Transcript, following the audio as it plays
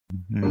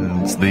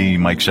It's the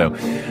Mike Show.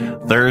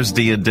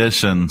 Thursday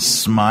edition.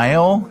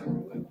 Smile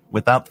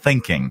without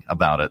thinking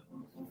about it.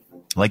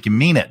 Like you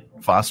mean it,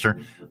 Foster.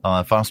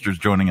 Foster's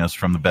joining us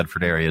from the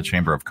Bedford Area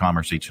Chamber of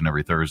Commerce each and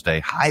every Thursday.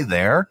 Hi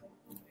there.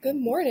 Good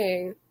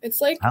morning.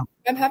 It's like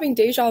I'm having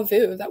deja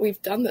vu that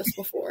we've done this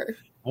before.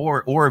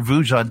 Or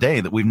vuja day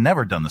that we've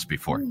never done this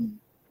before.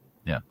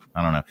 Yeah,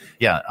 I don't know.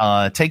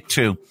 Yeah, take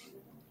two.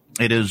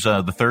 It is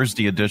the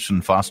Thursday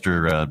edition.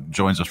 Foster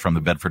joins us from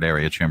the Bedford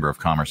Area Chamber of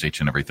Commerce each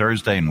and every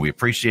Thursday, and we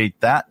appreciate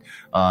that.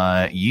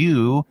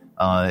 You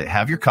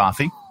have your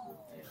coffee,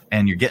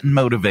 and you're getting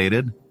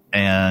motivated,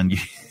 and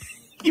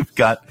you've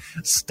got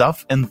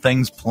stuff and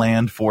things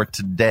planned for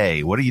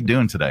today. What are you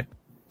doing today?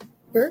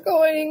 We're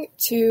going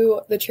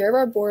to the chair of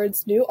our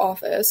board's new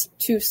office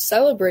to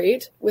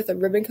celebrate with a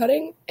ribbon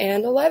cutting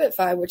and a Live at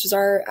 5, which is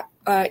our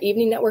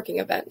evening networking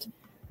event.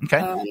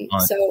 Okay.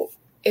 So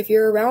if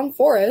you're around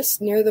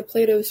Forest, near the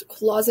Plato's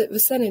Closet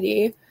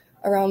vicinity,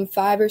 around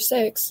 5 or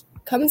 6,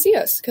 come and see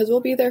us, because we'll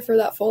be there for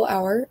that full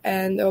hour,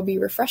 and there will be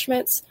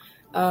refreshments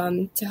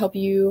to help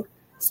you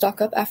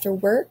stock up after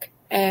work,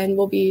 and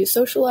we'll be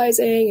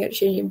socializing,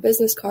 exchanging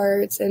business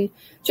cards, and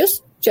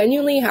just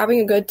genuinely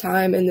having a good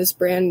time in this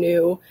brand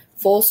new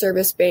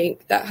full-service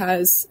bank that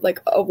has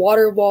like a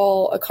water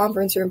wall, a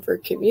conference room for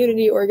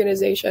community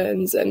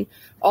organizations, and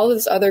all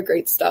this other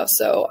great stuff.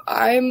 So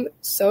I'm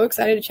so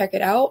excited to check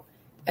it out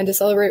and to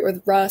celebrate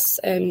with Russ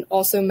and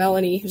also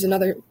Melanie, who's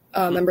another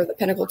member of the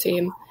Pinnacle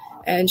team.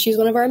 And she's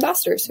one of our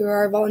ambassadors who are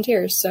our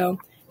volunteers. So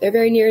they're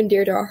very near and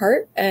dear to our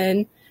heart.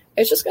 And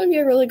it's just going to be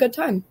a really good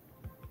time.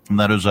 And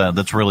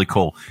that's really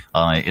cool.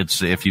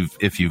 It's if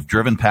you've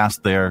driven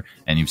past there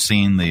and you've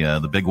seen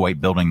the big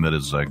white building that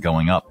is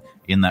going up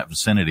in that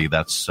vicinity,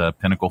 that's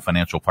Pinnacle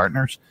Financial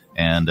Partners.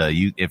 And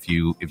if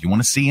you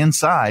want to see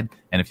inside,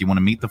 and if you want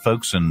to meet the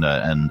folks,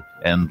 and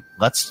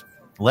let's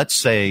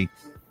say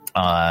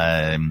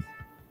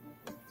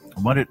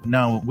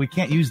no, we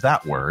can't use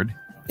that word.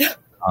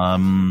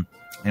 And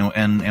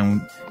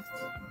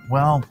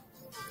well,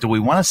 do we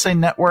want to say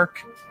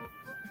network?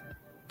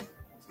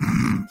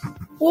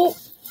 Well,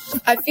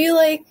 I feel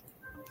like,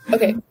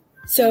 okay,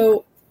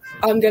 so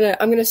I'm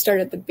gonna start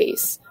at the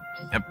base.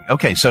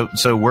 Okay, so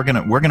we're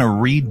gonna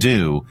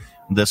redo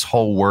this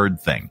whole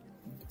word thing,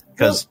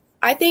 because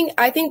I think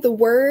the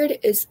word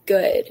is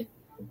good.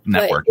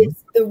 Networking.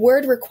 But the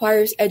word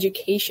requires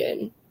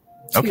education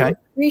to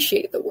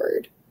appreciate the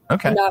word.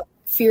 Okay. And not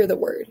fear the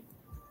word.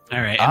 All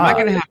right. Am I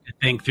going to have to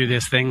think through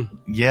this thing?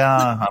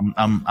 Yeah,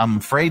 I'm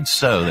afraid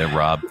so there,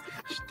 Rob.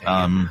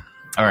 All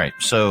right.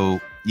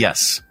 So,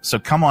 yes. So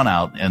come on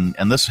out. And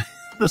this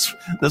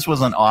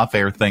was an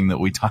off-air thing that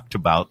we talked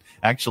about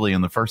actually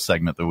in the first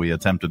segment that we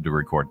attempted to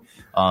record.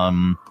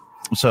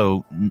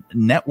 So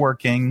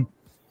networking,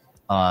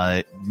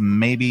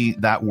 maybe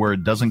that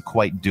word doesn't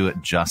quite do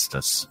it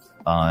justice,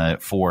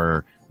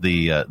 for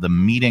the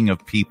meeting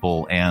of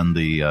people and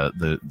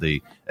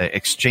the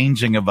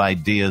exchanging of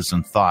ideas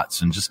and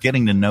thoughts and just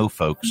getting to know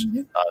folks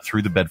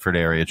through the Bedford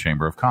Area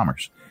Chamber of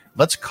Commerce.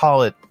 Let's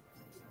call it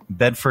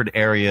Bedford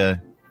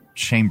Area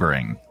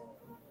Chambering.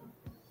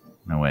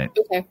 No, wait.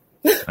 Okay.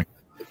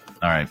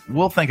 All right.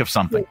 We'll think of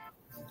something.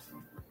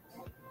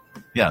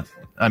 Yeah.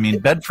 I mean,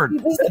 Bedford.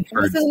 This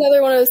is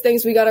another one of those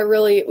things we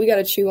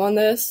gotta chew on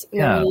this. And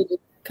Yeah. then we need to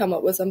come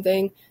up with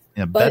something.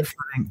 Yeah. But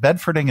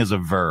Bedfording is a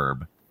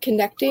verb.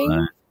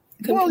 Connecting.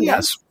 Well,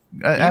 yes,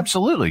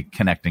 absolutely.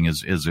 Connecting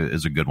is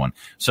a good one.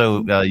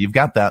 So you've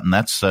got that, and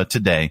that's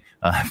today,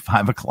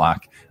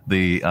 5:00.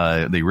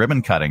 The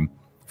ribbon cutting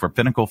for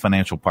Pinnacle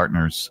Financial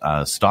Partners.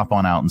 Stop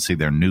on out and see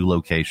their new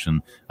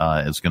location.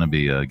 It's going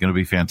to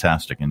be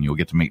fantastic, and you'll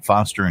get to meet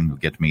Foster, and you'll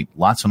get to meet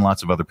lots and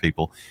lots of other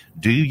people.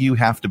 Do you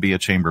have to be a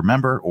chamber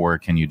member, or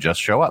can you just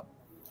show up?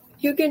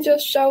 You can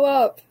just show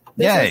up.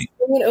 This is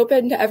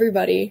open to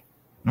everybody.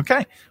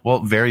 Okay. Well,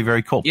 very,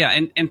 very cool. Yeah,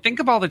 and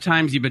think of all the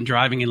times you've been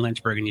driving in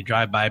Lynchburg and you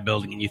drive by a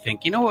building and you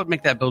think, you know what would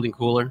make that building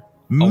cooler?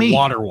 A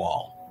water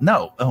wall.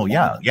 No. Oh,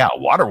 yeah, a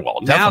water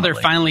wall. Definitely. Now there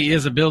finally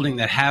is a building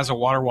that has a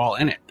water wall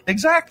in it.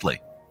 Exactly.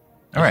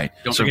 All right.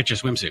 Don't forget your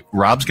swimsuit.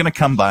 Rob's going to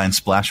come by and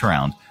splash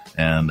around,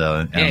 and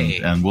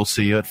we'll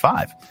see you at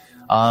 5.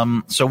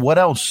 So what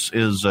else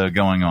is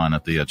going on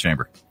at the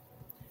chamber?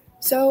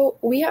 So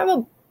we have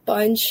a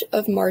bunch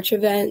of March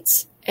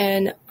events,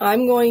 and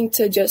I'm going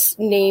to just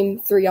name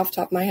 3 off the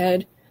top of my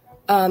head.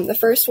 The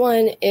first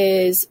one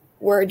is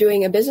we're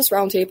doing a business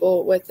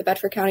roundtable with the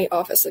Bedford County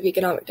Office of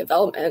Economic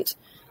Development.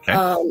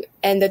 Okay.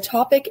 And the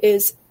topic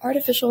is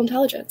artificial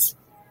intelligence.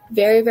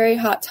 Very, very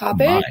hot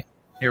topic. Oh,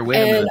 here,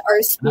 wait a minute.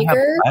 Our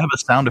speaker... I have a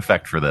sound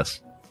effect for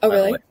this. Oh,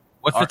 really?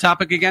 What's the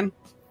topic again?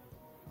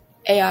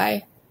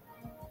 AI.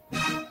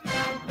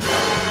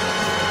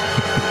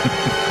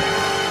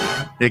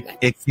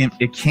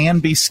 It can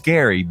be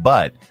scary,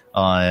 but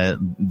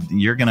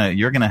you're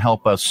gonna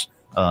help us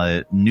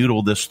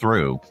noodle this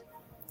through,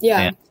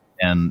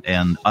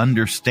 and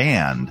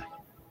understand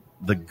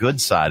the good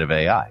side of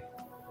AI.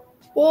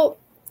 Well,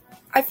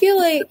 I feel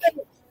like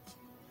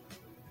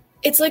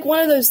it's like one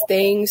of those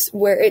things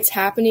where it's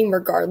happening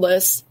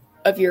regardless,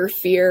 of your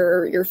fear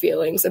or your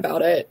feelings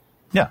about it.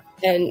 Yeah.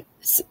 And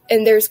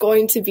there's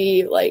going to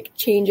be like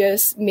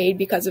changes made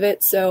because of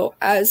it. So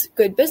as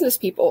good business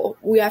people,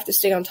 we have to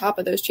stay on top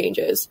of those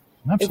changes.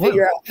 Absolutely. And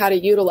figure out how to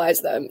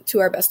utilize them to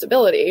our best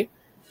ability.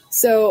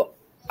 So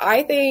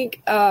I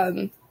think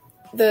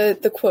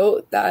the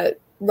quote that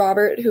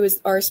Robert, who is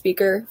our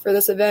speaker for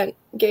this event,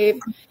 gave,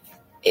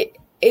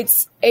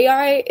 it's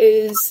AI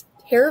is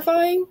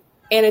terrifying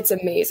and it's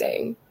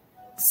amazing.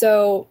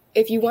 So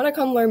if you want to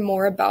come learn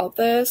more about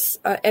this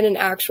and an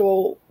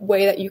actual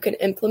way that you can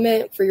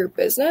implement for your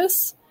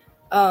business,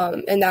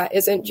 and that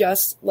isn't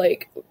just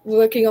like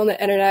looking on the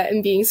internet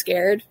and being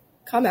scared,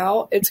 come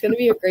out. It's going to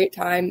be a great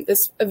time.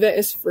 This event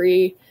is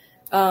free.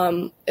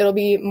 It'll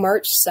be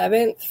March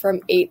 7th from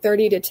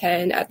 8:30 to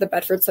 10 at the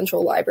Bedford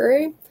Central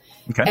Library.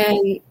 Okay.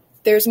 And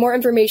there's more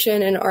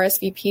information and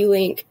RSVP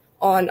link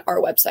on our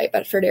website,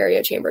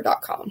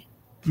 bedfordareachamber.com.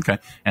 Okay.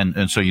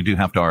 And so you do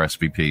have to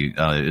RSVP.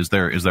 Is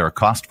there a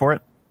cost for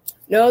it?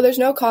 No, there's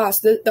no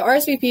cost. The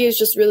RSVP is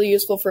just really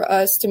useful for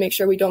us to make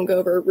sure we don't go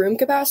over room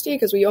capacity,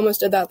 because we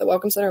almost did that at the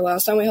Welcome Center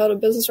last time we held a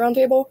business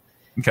roundtable.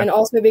 Okay. And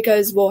also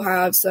because we'll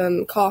have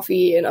some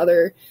coffee and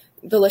other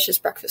delicious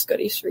breakfast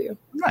goodies for you.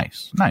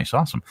 Nice.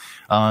 Awesome.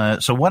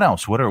 So what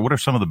else? What are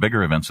some of the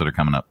bigger events that are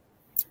coming up?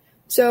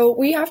 So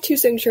we have 2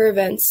 signature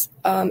events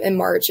in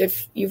March.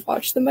 If you've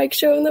watched the Mike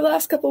Show in the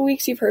last couple of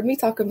weeks, you've heard me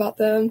talk about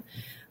them.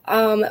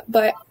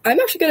 But I'm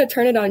actually going to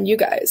turn it on you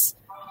guys.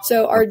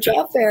 So our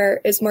job fair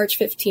is March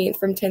 15th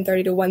from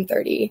 10:30 to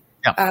 1:30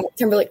 at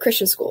Timberlake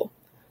Christian School.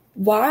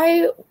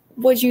 Why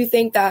would you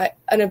think that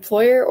an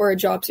employer or a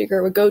job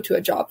seeker would go to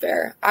a job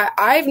fair?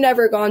 I've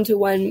never gone to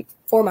one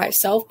for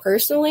myself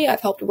personally. I've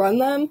helped run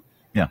them.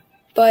 Yeah.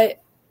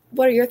 But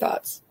what are your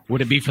thoughts?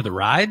 Would it be for the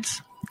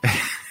rides?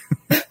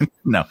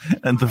 No.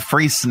 And the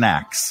free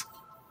snacks.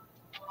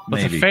 Well,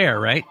 it's a fair,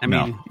 right? I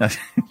mean,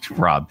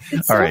 Rob.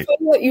 It's so funny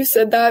that you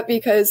said that,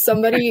 because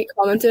somebody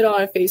commented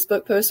on a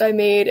Facebook post I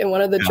made in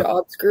one of the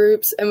jobs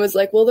groups and was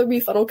like, will there be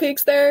funnel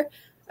cakes there?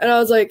 And I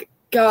was like,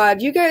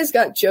 God, you guys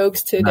got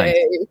jokes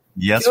today. Nice.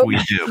 Yes, jokes we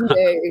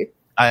do.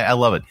 I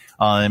love it.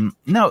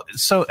 No,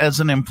 so as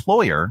an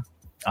employer,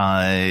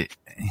 it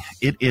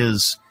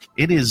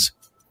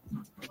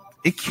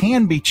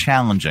can be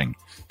challenging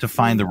to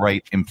find the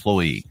right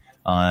employee.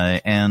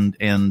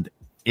 And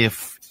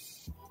if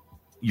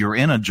you're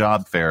in a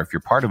job fair, if you're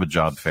part of a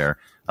job fair,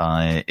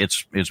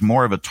 it's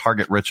more of a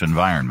target-rich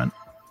environment.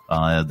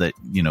 That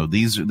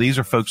these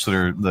are folks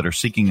that are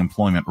seeking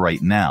employment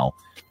right now,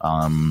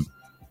 and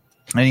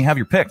you have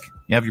your pick.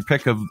 You have your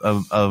pick of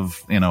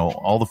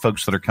all the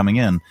folks that are coming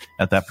in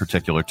at that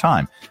particular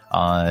time.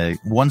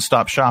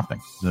 One-stop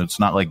shopping. It's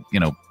not like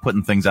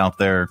putting things out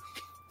there,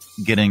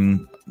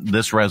 getting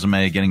this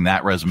resume, getting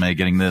that resume,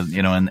 getting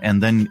the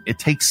and then it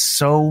takes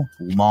so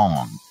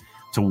long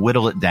to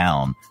whittle it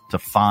down to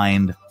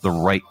find the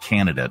right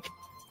candidate.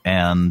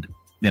 And,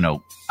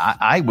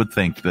 I would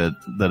think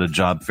that a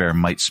job fair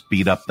might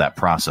speed up that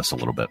process a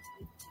little bit.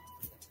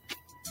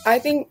 I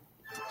think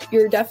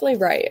you're definitely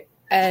right.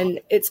 And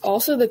it's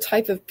also the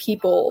type of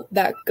people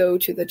that go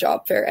to the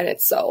job fair in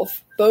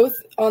itself, both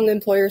on the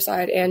employer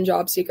side and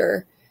job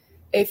seeker.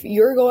 If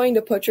you're going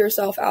to put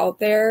yourself out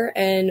there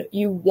and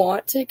you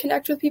want to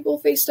connect with people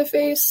face to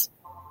face,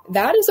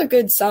 that is a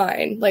good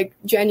sign, like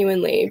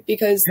genuinely,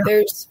 because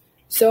there's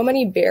so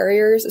many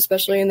barriers,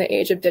 especially in the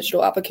age of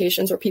digital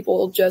applications, where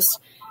people just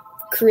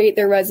create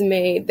their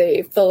resume,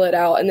 they fill it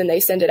out, and then they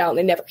send it out and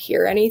they never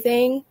hear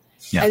anything.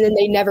 Yeah. And then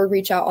they never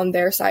reach out on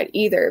their side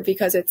either,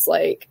 because it's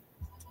like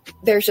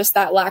there's just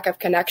that lack of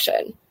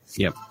connection.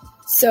 Yep.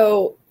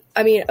 So,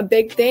 I mean, a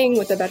big thing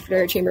with the Bedford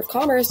Area Chamber of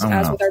Commerce,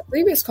 with our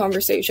previous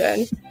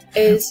conversation,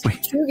 is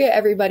to get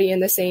everybody in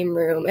the same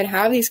room and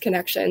have these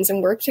connections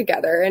and work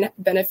together and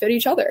benefit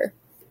each other.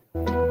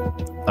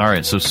 All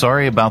right, so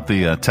sorry about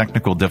the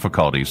technical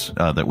difficulties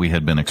that we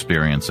had been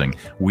experiencing.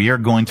 We are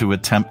going to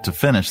attempt to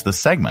finish the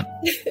segment.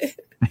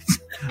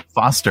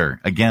 Foster,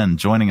 again,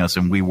 joining us,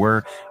 and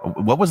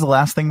what was the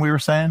last thing we were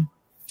saying?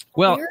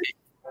 Well,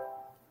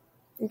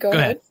 go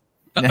ahead.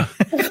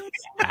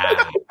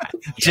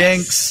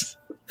 Jinx.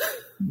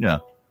 Yeah.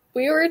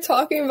 We were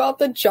talking about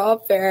the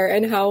job fair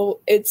and how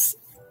it's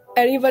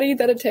anybody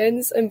that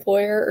attends,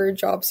 employer or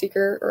job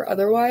seeker or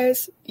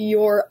otherwise,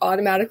 you're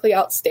automatically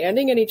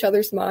outstanding in each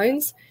other's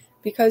minds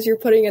because you're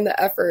putting in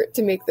the effort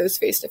to make those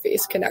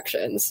face-to-face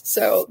connections.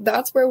 So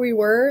that's where we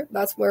were.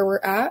 That's where we're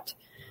at.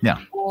 Yeah.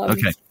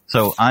 Okay.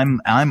 So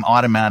I'm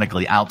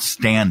automatically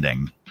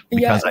outstanding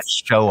because I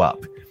show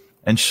up,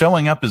 and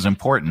showing up is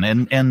important.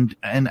 And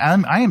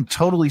I am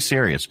totally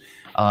serious.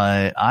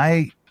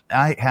 I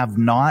have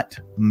not,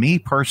 me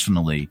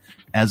personally,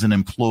 as an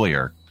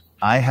employer,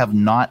 I have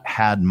not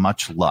had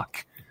much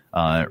luck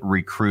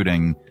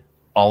recruiting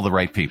all the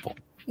right people.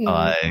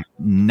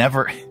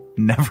 Never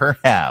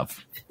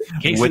have.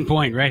 Case in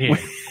point, right here.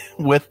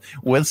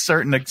 With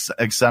certain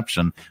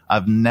exception,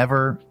 I've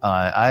never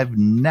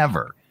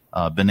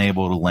been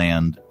able to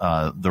land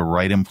the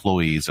right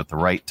employees at the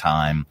right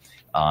time,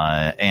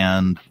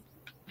 and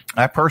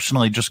I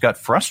personally just got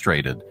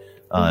frustrated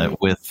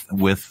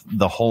with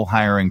the whole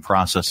hiring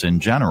process in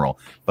general.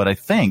 But I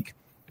think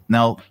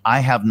now I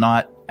have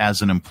not,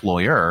 as an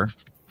employer,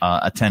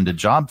 attended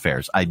job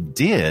fairs. I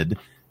did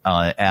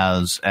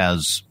as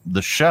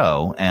the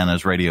show and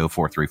as Radio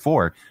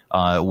 434.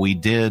 We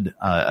did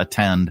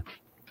attend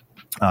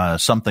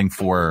something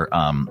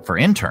for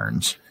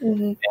interns,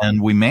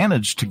 and we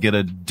managed to get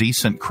a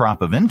decent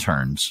crop of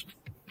interns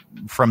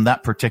from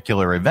that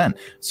particular event.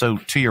 So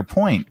to your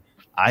point,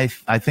 I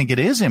think it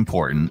is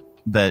important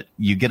that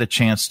you get a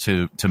chance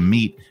to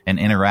meet and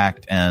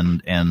interact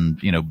and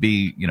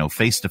be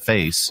face to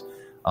face.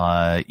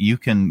 You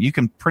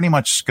can pretty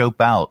much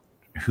scope out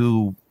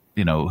who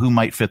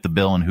might fit the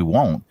bill and who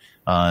won't,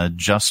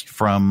 just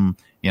from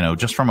a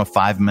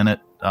 5-minute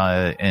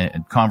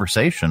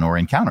conversation or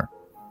encounter.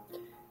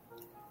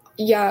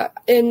 Yeah,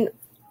 and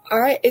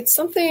it's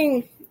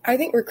something. I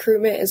think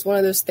recruitment is one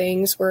of those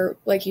things where,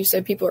 like you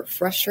said, people are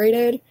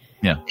frustrated.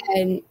 Yeah,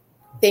 and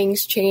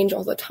things change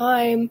all the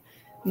time.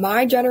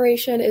 My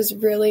generation is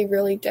really,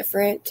 really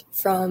different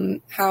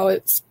from how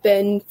it's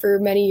been for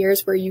many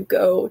years, where you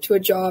go to a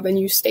job and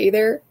you stay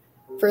there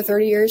for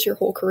 30 years, your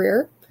whole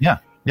career. Yeah.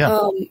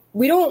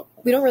 We don't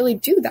really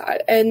do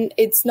that. And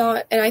it's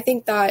not, and I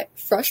think that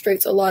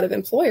frustrates a lot of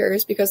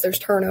employers because there's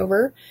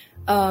turnover,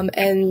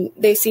 and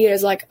they see it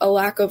as like a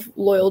lack of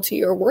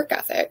loyalty or work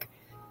ethic.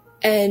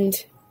 And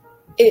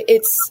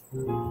it's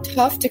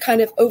tough to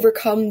kind of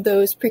overcome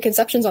those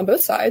preconceptions on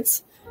both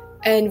sides.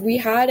 And we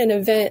had an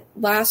event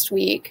last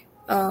week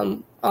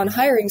on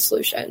hiring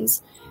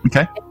solutions.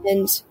 Okay.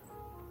 And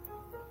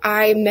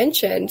I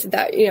mentioned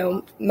that,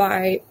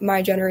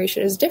 my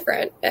generation is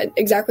different, and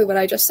exactly what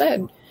I just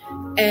said.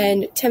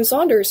 And Tim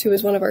Saunders, who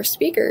is one of our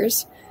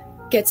speakers,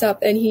 gets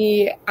up and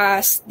he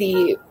asks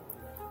the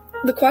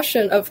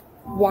question of,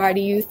 why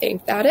do you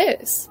think that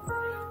is?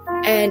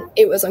 And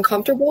it was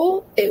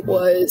uncomfortable. It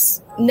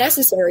was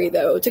necessary,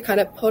 though, to kind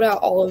of put out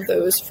all of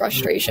those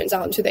frustrations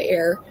out into the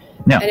air.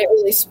 Yeah. And it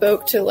really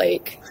spoke to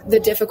the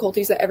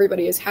difficulties that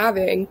everybody is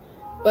having.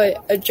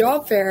 But a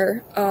job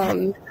fair,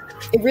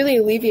 it really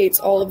alleviates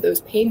all of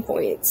those pain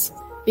points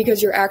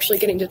because you're actually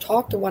getting to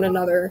talk to one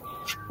another.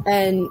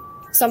 And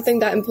something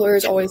that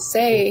employers always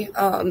say,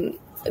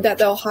 that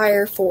they'll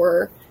hire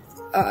for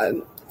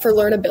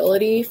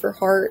learnability, for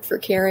heart, for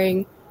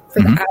caring,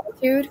 for the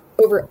attitude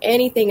over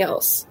anything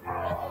else.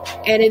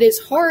 And it is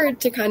hard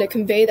to kind of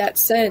convey that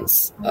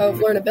sense of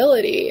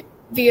learnability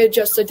via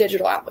just a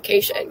digital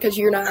application because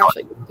you're not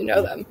actually getting to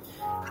know them.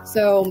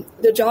 So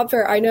the job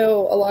fair, I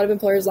know a lot of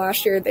employers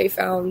last year, they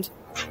found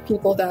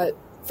people that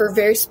for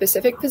very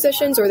specific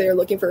positions, or they're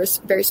looking for a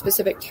very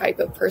specific type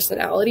of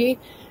personality.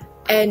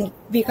 And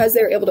because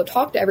they were able to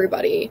talk to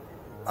everybody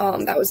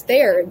that was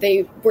there,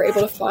 they were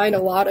able to find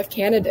a lot of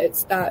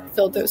candidates that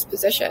filled those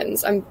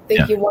positions. I'm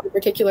thinking one in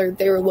particular,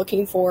 they were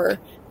looking for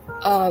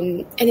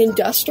an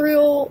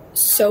industrial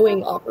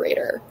sewing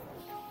operator.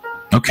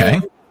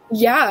 Okay.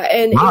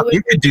 And wow,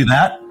 you could do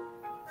that.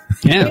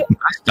 Yeah,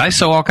 I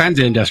sew all kinds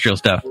of industrial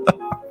stuff.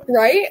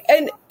 Right?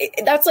 And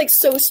that's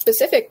so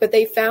specific, but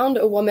they found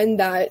a woman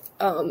that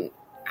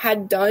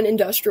had done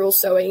industrial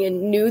sewing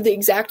and knew the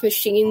exact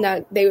machine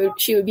that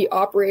she would be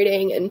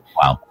operating. And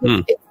wow.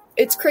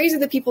 It's crazy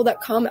the people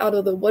that come out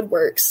of the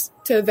woodworks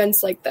to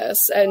events like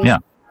this. And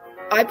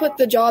I put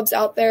the jobs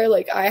out there.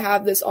 I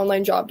have this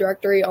online job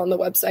directory on the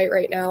website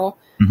right now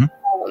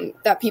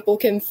that people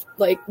can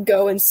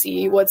go and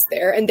see what's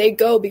there. And they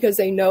go because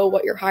they know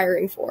what you're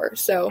hiring for.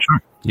 So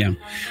sure. Yeah.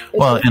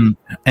 Well, and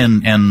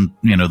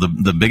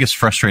the biggest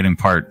frustrating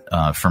part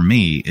for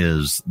me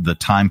is the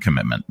time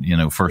commitment.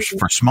 For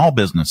small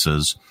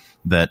businesses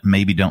that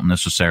maybe don't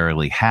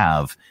necessarily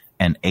have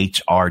an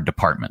HR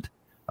department,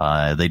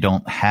 they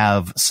don't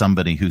have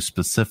somebody who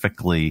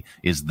specifically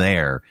is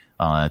there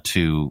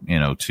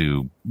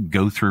to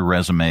go through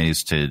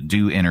resumes, to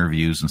do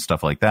interviews and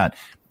stuff like that.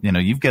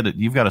 You've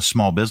got a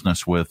small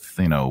business with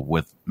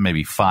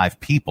maybe 5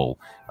 people.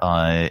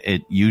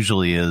 It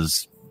usually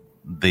is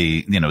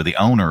the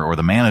owner or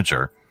the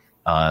manager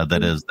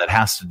that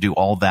has to do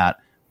all that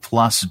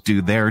plus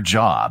do their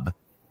job,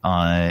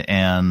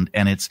 and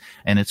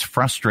it's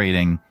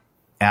frustrating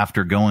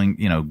after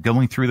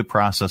going through the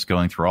process,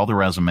 going through all the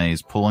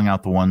resumes, pulling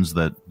out the ones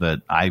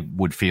that I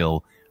would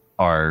feel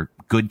are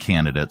good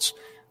candidates,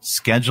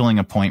 scheduling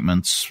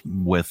appointments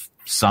with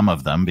some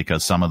of them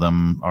because some of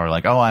them are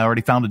like, oh, I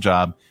already found a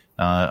job.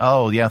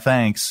 Oh yeah,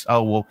 thanks.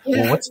 Oh well,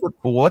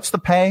 what's the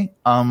pay?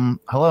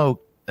 Hello,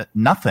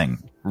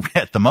 nothing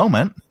at the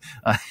moment,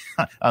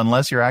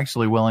 unless you're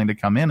actually willing to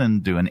come in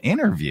and do an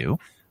interview,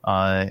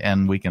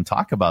 and we can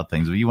talk about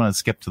things. If you want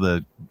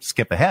to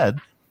skip ahead,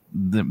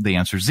 the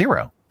answer is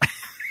 0.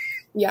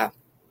 Yeah.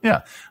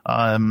 Yeah.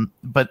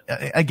 But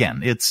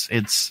again, it's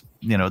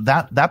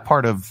that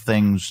part of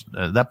things,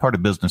 that part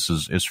of business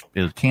is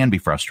can be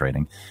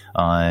frustrating.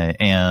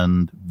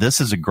 And this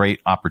is a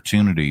great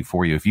opportunity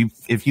for you.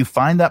 If you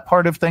find that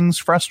part of things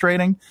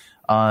frustrating,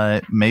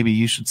 maybe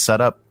you should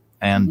set up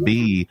and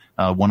be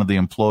one of the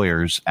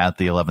employers at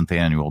the 11th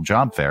annual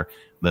job fair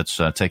that's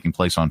taking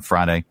place on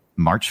Friday,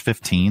 March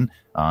 15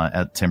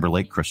 at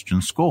Timberlake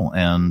Christian School.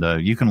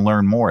 And you can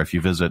learn more if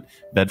you visit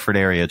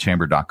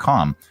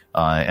bedfordareachamber.com.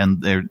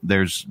 And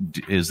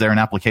is there an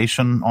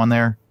application on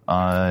there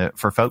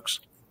for folks?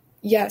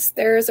 Yes,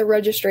 there is a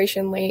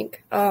registration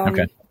link.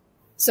 Okay.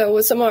 So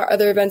with some of our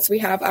other events, we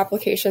have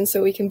applications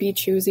so we can be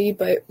choosy.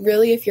 But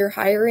really, if you're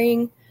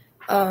hiring,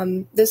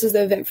 this is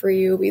the event for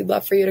you. We'd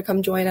love for you to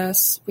come join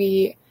us.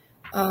 We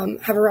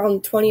have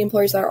around 20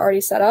 employees that are already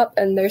set up,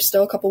 and there's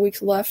still a couple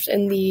weeks left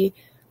in the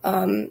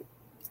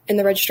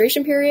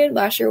registration period.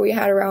 Last year, we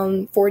had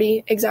around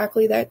 40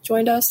 exactly that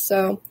joined us.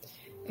 So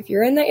if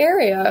you're in the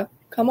area,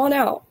 come on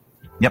out.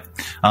 Yep,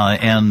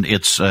 and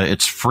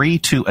it's free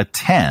to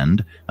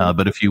attend.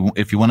 But if you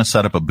want to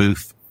set up a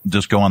booth,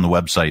 just go on the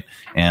website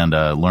and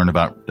learn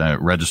about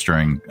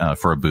registering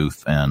for a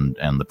booth, and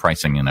the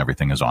pricing and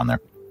everything is on there.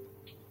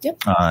 Yep.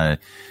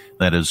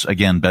 That is,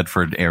 again,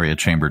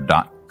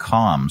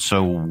 bedfordareachamber.com.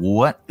 So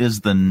what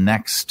is the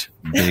next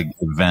big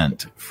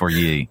event for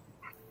ye?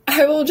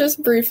 I will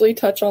just briefly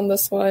touch on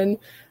this one.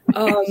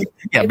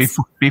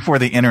 Before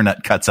the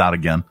internet cuts out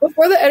again.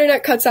 Before the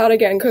internet cuts out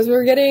again, because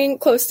we're getting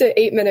close to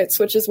 8 minutes,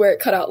 which is where it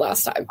cut out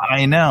last time.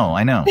 I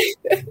know.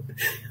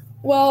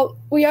 Well,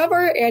 we have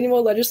our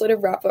annual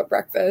legislative wrap-up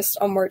breakfast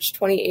on March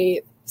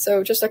 28th,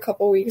 so just a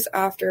couple weeks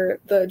after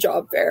the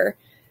job fair.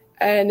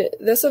 And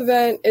this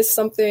event is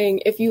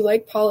something, if you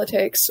like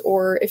politics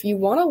or if you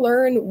want to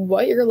learn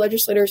what your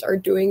legislators are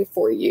doing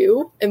for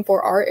you and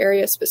for our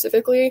area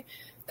specifically,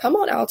 come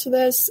on out to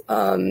this.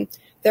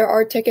 There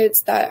are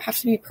tickets that have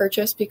to be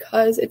purchased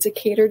because it's a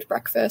catered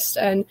breakfast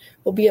and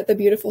we'll be at the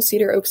beautiful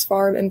Cedar Oaks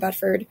Farm in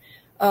Bedford.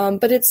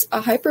 But it's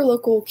a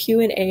hyper-local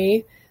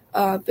Q&A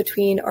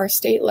between our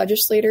state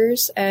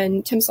legislators,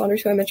 and Tim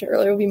Saunders, who I mentioned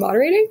earlier, will be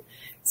moderating.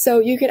 So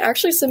you can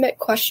actually submit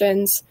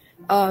questions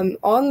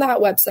on that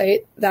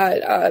website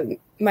that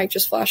Mike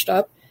just flashed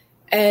up,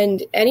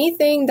 and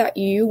anything that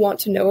you want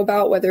to know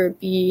about, whether it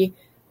be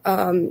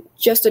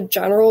just a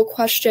general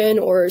question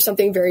or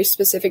something very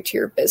specific to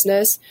your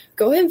business,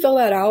 go ahead and fill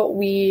that out.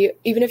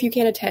 Even if you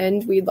can't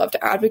attend, we'd love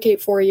to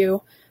advocate for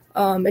you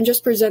and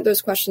just present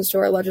those questions to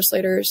our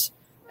legislators.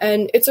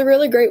 And it's a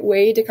really great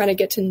way to kind of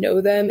get to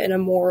know them in a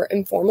more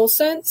informal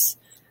sense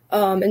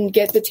and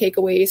get the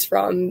takeaways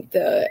from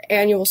the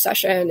annual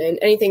session and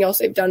anything else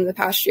they've done in the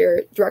past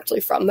year directly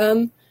from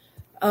them.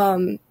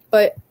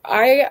 But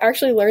I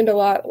actually learned a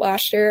lot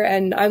last year,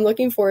 and I'm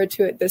looking forward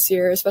to it this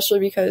year,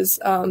 especially because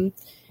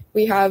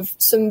we have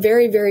some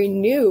very, very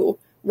new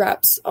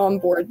reps on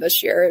board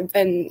this year,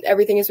 and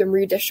everything has been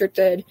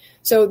redistricted.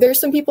 So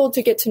there's some people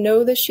to get to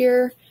know this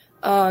year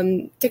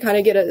to kind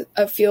of get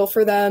a feel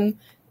for them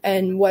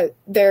and what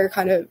their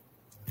kind of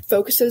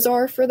focuses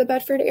are for the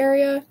Bedford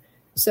area.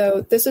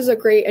 So this is a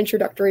great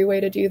introductory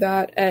way to do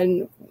that.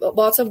 And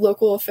lots of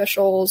local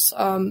officials,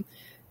 the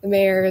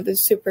mayor, the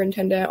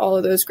superintendent, all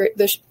of those great,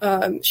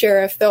 the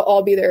sheriff, they'll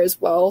all be there as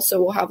well.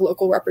 So we'll have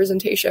local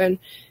representation.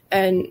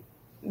 And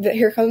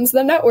here comes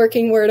the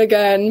networking word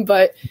again,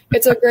 but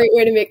it's a great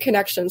way to make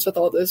connections with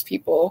all those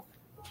people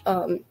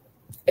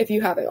if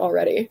you haven't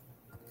already.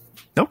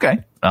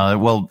 Okay.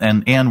 Well,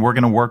 and we're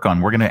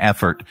going to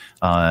effort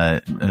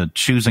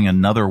choosing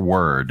another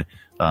word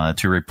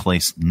to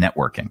replace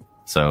networking.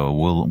 So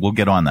we'll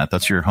get on that.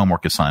 That's your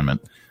homework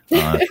assignment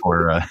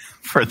for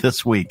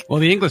this week. Well,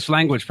 the English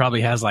language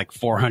probably has like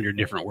 400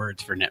 different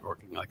words for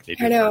networking, like they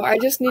do. I know. I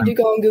just need to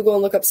go on Google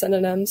and look up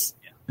synonyms.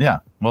 Yeah.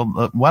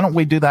 Well, why don't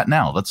we do that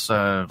now? Let's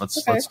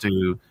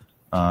do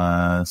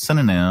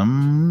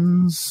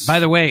synonyms. By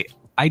the way,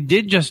 I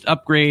did just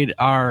upgrade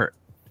our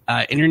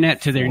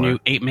internet to their new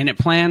 8-minute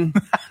plan.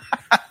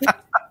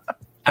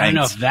 I don't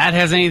know if that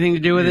has anything to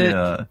do with it.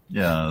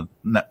 Yeah,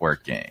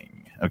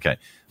 networking. Okay.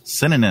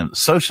 Synonyms: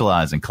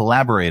 socializing,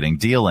 collaborating,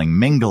 dealing,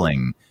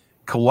 mingling,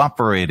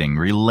 cooperating,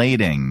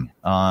 relating,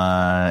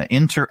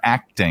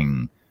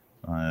 interacting.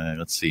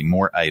 Let's see,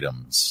 more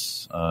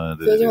items.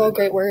 Those are all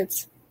great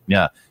words.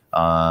 Yeah.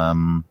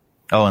 And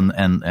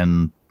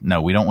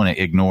no, we don't want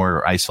to ignore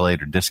or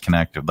isolate or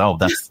disconnect.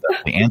 That's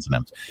the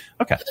antonyms.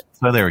 Okay.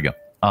 So there we go.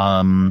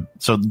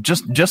 So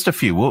just a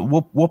few.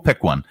 We'll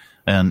pick one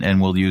and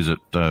we'll use it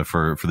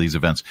for these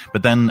events.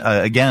 But then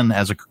again,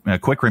 as a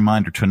quick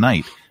reminder,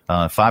 tonight,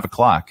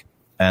 5:00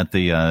 at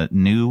the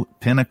new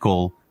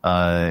Pinnacle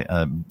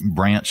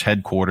branch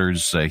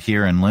headquarters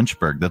here in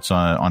Lynchburg. That's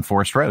on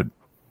Forest Road.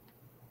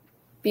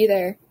 Be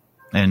there.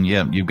 And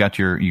yeah, you got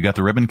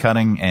the ribbon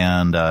cutting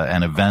and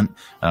an event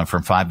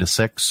from 5 to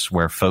 6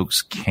 where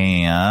folks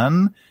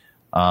can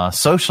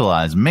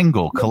socialize,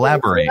 mingle,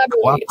 collaborate,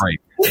 cooperate,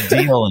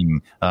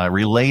 dealing,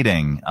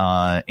 relating,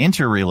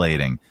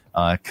 interrelating,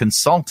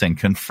 consulting,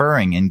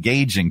 conferring,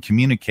 engaging,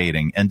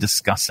 communicating, and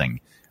discussing.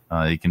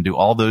 You can do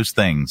all those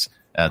things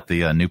at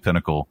the New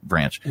Pinnacle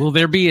branch. Will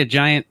there be a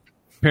giant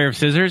pair of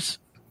scissors?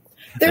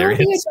 There will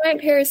be a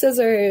giant pair of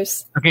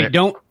scissors. Okay,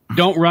 don't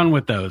run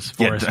with those,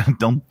 Forrest. Yeah,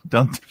 don't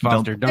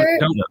Foster, don't.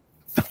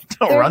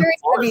 They're run, very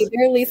Forrest. heavy.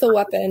 They're a lethal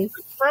weapon.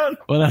 Run.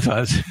 Well, that's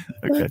us.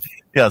 Okay.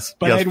 Yes.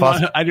 But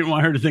yes. I didn't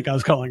want her to think I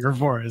was calling her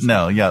Forrest.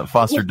 No. Yeah.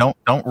 Foster, don't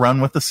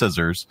run with the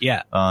scissors.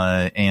 Yeah.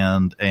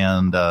 And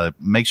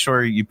make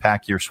sure you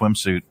pack your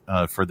swimsuit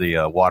for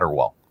the water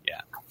wall.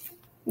 Yeah.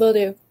 Will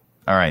do.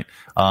 All right.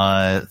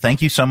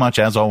 Thank you so much.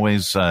 As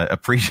always,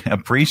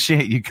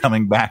 appreciate you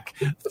coming back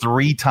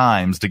 3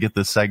 times to get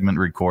this segment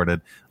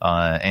recorded.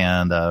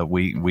 And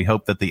we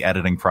hope that the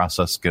editing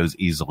process goes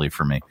easily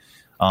for me.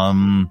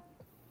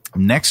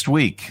 Next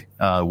week,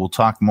 we'll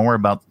talk more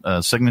about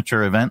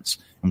signature events,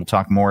 and we'll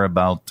talk more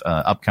about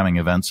upcoming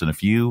events. And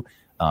if you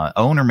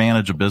own or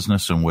manage a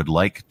business and would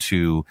like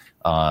to,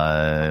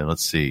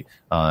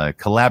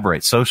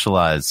 collaborate,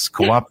 socialize,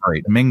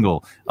 cooperate,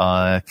 mingle,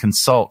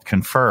 consult,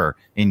 confer,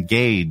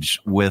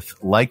 engage with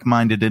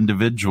like-minded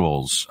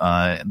individuals,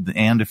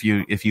 and if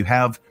you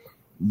have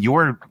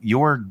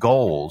your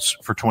goals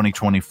for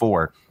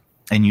 2024,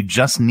 and you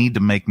just need to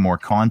make more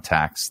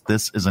contacts,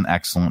 this is an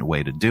excellent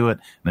way to do it.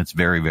 And it's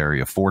very, very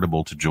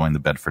affordable to join the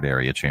Bedford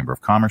Area Chamber of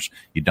Commerce.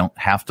 You don't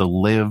have to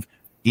live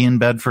in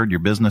Bedford.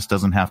 Your business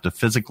doesn't have to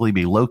physically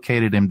be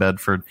located in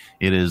Bedford.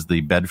 It is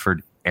the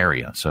Bedford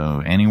area.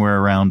 So anywhere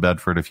around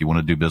Bedford, if you want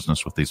to do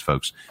business with these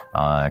folks,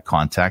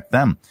 contact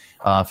them.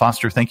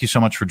 Foster, thank you so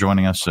much for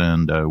joining us.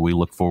 And we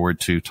look forward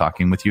to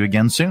talking with you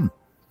again soon.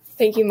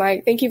 Thank you,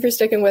 Mike. Thank you for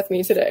sticking with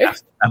me today.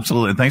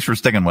 Absolutely. Thanks for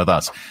sticking with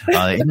us.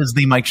 It is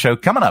the Mike Show.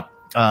 Coming up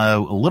a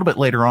little bit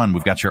later on,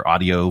 we've got your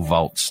audio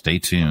vault. Stay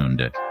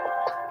tuned.